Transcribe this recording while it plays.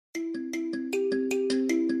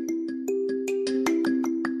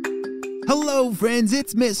Hello friends,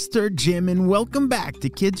 it's Mr. Jim and welcome back to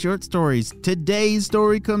Kids Short Stories. Today's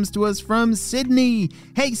story comes to us from Sydney.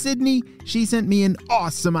 Hey Sydney, she sent me an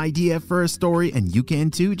awesome idea for a story and you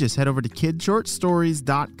can too. Just head over to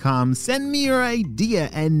kidshortstories.com, send me your idea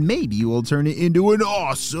and maybe we'll turn it into an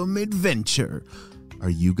awesome adventure. Are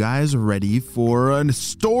you guys ready for a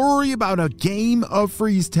story about a game of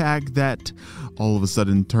freeze tag that all of a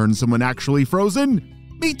sudden turns someone actually frozen?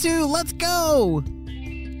 Me too, let's go!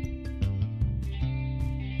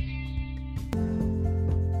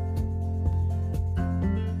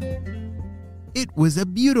 It was a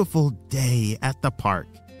beautiful day at the park.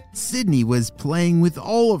 Sydney was playing with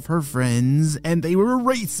all of her friends and they were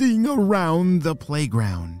racing around the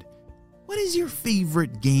playground. What is your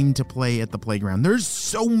favorite game to play at the playground? There's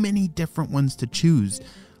so many different ones to choose,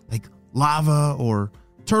 like lava or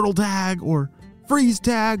turtle tag or freeze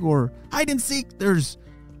tag or hide and seek.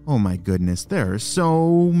 Oh my goodness, there are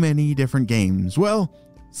so many different games. Well,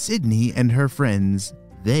 Sydney and her friends,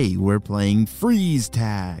 they were playing freeze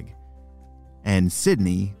tag. And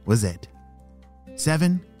Sydney was it.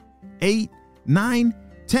 7, 8, 9,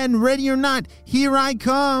 10, ready or not, here I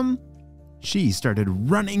come. She started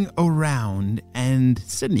running around and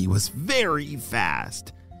Sydney was very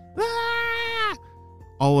fast. Ah!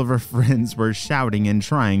 All of her friends were shouting and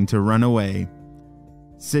trying to run away.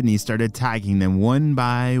 Sydney started tagging them one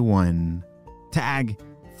by one. Tag,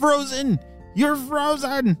 frozen, you're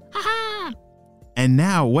frozen. Ha-ha! And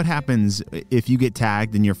now what happens if you get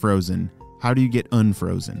tagged and you're frozen? How do you get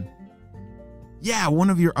unfrozen? Yeah, one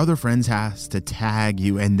of your other friends has to tag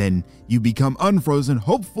you and then you become unfrozen,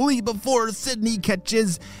 hopefully before Sydney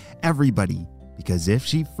catches everybody. Because if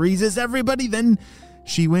she freezes everybody, then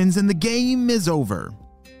she wins and the game is over.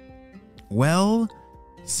 Well,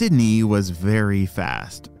 Sydney was very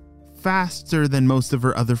fast. Faster than most of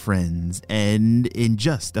her other friends. And in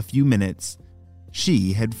just a few minutes,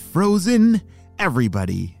 she had frozen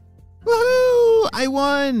everybody. Woohoo! I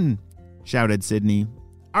won! Shouted Sydney.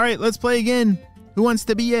 All right, let's play again. Who wants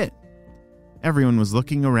to be it? Everyone was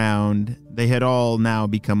looking around. They had all now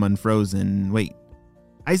become unfrozen. Wait,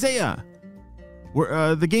 Isaiah,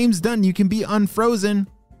 the game's done. You can be unfrozen.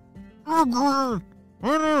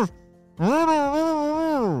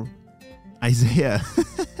 Isaiah,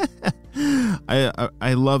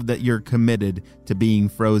 I love that you're committed to being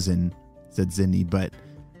frozen, said Sydney, but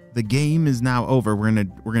the game is now over. We're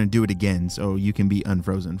gonna do it again, so you can be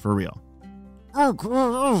unfrozen for real.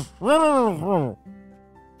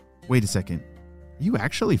 Wait a second. Are you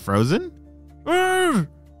actually frozen?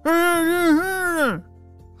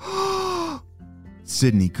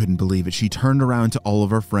 Sydney couldn't believe it. She turned around to all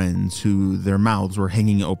of her friends who their mouths were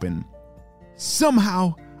hanging open.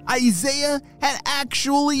 Somehow, Isaiah had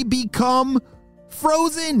actually become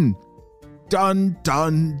frozen. Dun,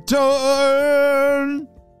 dun, dun.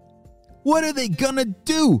 What are they gonna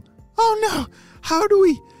do? Oh no, how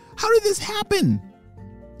did this happen?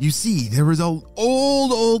 You see, there was an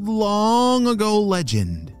old, long ago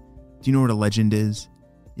legend. Do you know what a legend is?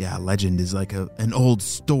 Yeah, a legend is like an old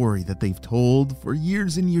story that they've told for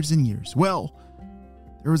years and years and years. Well,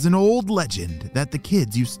 there was an old legend that the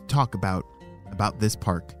kids used to talk about this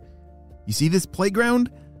park. You see this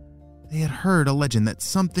playground? They had heard a legend that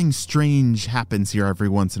something strange happens here every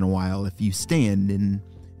once in a while if you stand in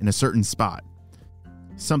a certain spot.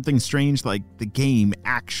 Something strange like the game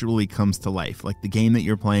actually comes to life, like the game that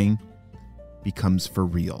you're playing becomes for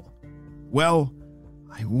real. Well,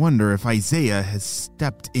 I wonder if Isaiah has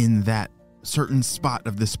stepped in that certain spot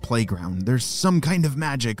of this playground. There's some kind of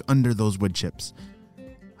magic under those wood chips.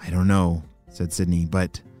 I don't know, said Sydney,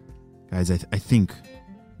 but guys, I think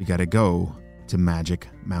we gotta go to Magic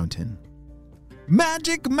Mountain.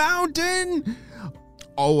 Magic Mountain!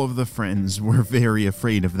 All of the friends were very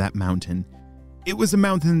afraid of that mountain. It was a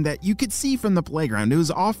mountain that you could see from the playground. It was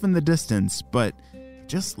off in the distance, but it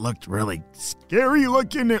just looked really scary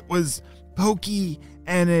looking. It was pokey,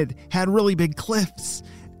 and it had really big cliffs,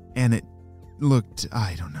 and it looked,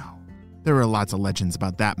 I don't know. There were lots of legends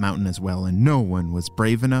about that mountain as well, and no one was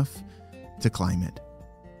brave enough to climb it.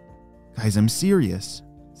 Guys, I'm serious,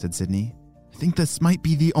 said Sydney. I think this might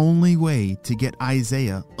be the only way to get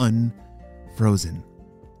Isaiah unfrozen.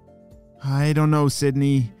 I don't know,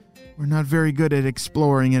 Sydney. We're not very good at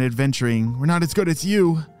exploring and adventuring. We're not as good as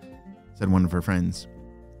you, said one of her friends.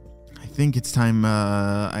 I think it's time,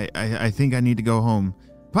 I think I need to go home.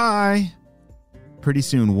 Bye. Pretty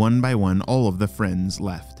soon, one by one, all of the friends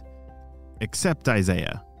left. Except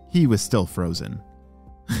Isaiah. He was still frozen.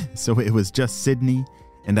 So it was just Sydney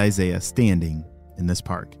and Isaiah standing in this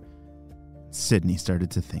park. Sydney started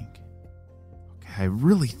to think, okay, I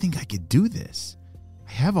really think I could do this.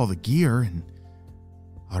 I have all the gear and...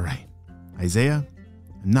 All right, Isaiah,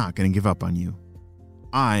 I'm not going to give up on you.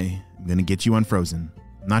 I am going to get you unfrozen.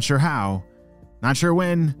 I'm not sure how, not sure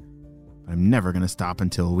when, but I'm never going to stop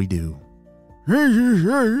until we do. It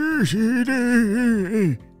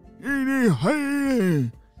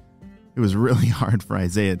was really hard for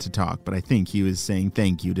Isaiah to talk, but I think he was saying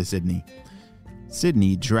thank you to Sydney.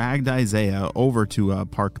 Sydney dragged Isaiah over to a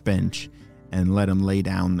park bench and let him lay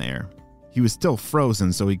down there. He was still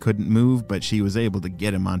frozen, so he couldn't move, but she was able to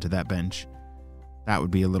get him onto that bench. That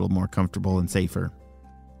would be a little more comfortable and safer.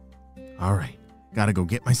 All right, gotta go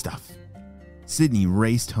get my stuff. Sydney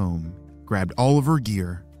raced home, grabbed all of her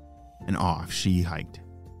gear, and off she hiked.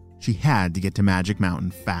 She had to get to Magic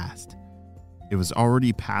Mountain fast. It was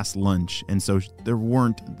already past lunch, and so there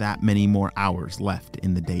weren't that many more hours left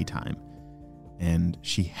in the daytime. And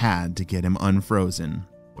she had to get him unfrozen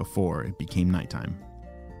before it became nighttime.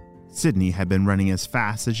 Sydney had been running as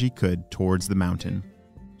fast as she could towards the mountain.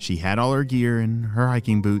 She had all her gear and her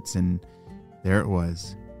hiking boots, and there it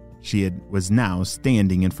was. Was now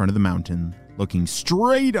standing in front of the mountain, looking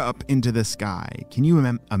straight up into the sky. Can you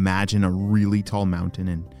imagine a really tall mountain?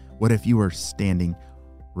 And what if you were standing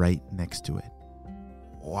right next to it?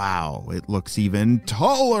 Wow, it looks even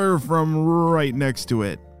taller from right next to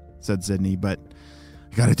it, said Sydney, but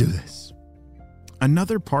I gotta do this.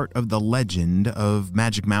 Another part of the legend of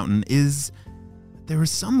Magic Mountain is there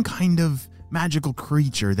was some kind of magical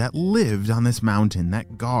creature that lived on this mountain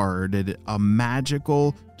that guarded a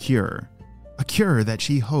magical cure, a cure that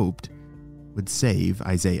she hoped would save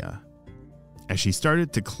Isaiah. As she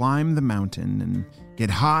started to climb the mountain and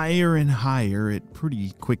get higher and higher, it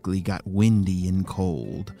pretty quickly got windy and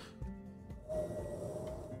cold.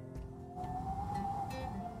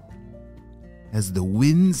 As the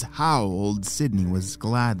winds howled, Sydney was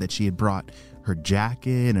glad that she had brought her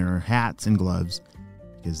jacket and her hats and gloves,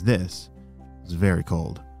 because this was very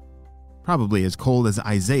cold. Probably as cold as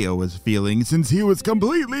Isaiah was feeling since he was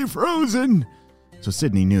completely frozen. So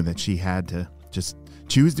Sydney knew that she had to just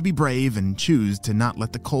choose to be brave and choose to not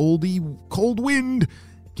let the cold wind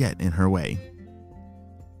get in her way.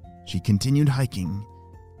 She continued hiking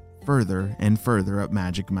further and further up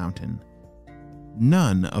Magic Mountain.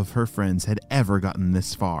 None of her friends had ever gotten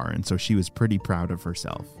this far, and so she was pretty proud of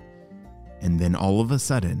herself. And then all of a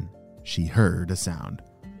sudden, she heard a sound.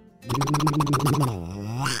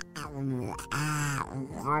 What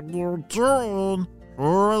are you doing?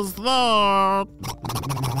 Who is that?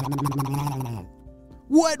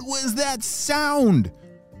 What was that sound?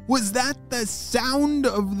 Was that the sound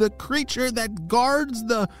of the creature that guards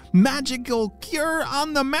the magical cure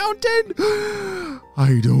on the mountain?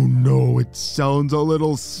 I don't know. It sounds a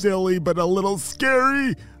little silly, but a little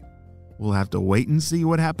scary. We'll have to wait and see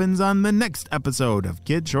what happens on the next episode of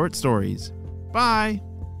Kid Short Stories. Bye.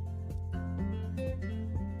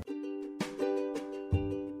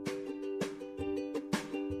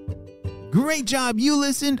 Great job. You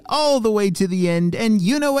listened all the way to the end, and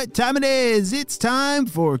you know what time it is. It's time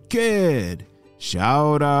for Kid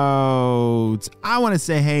Shoutouts. I want to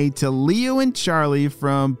say hey to Leo and Charlie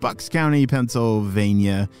from Bucks County,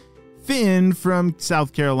 Pennsylvania, Finn from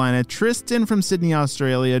South Carolina, Tristan from Sydney,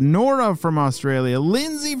 Australia, Nora from Australia,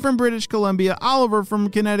 Lindsay from British Columbia, Oliver from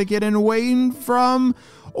Connecticut, and Wayne from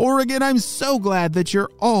Oregon. I'm so glad that you're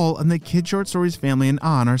all on the Kid Short Stories family and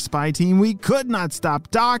on our spy team. We could not stop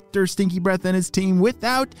Dr. Stinky Breath and his team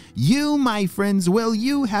without you, my friends. Will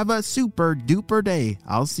you have a super duper day?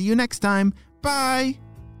 I'll see you next time. Bye.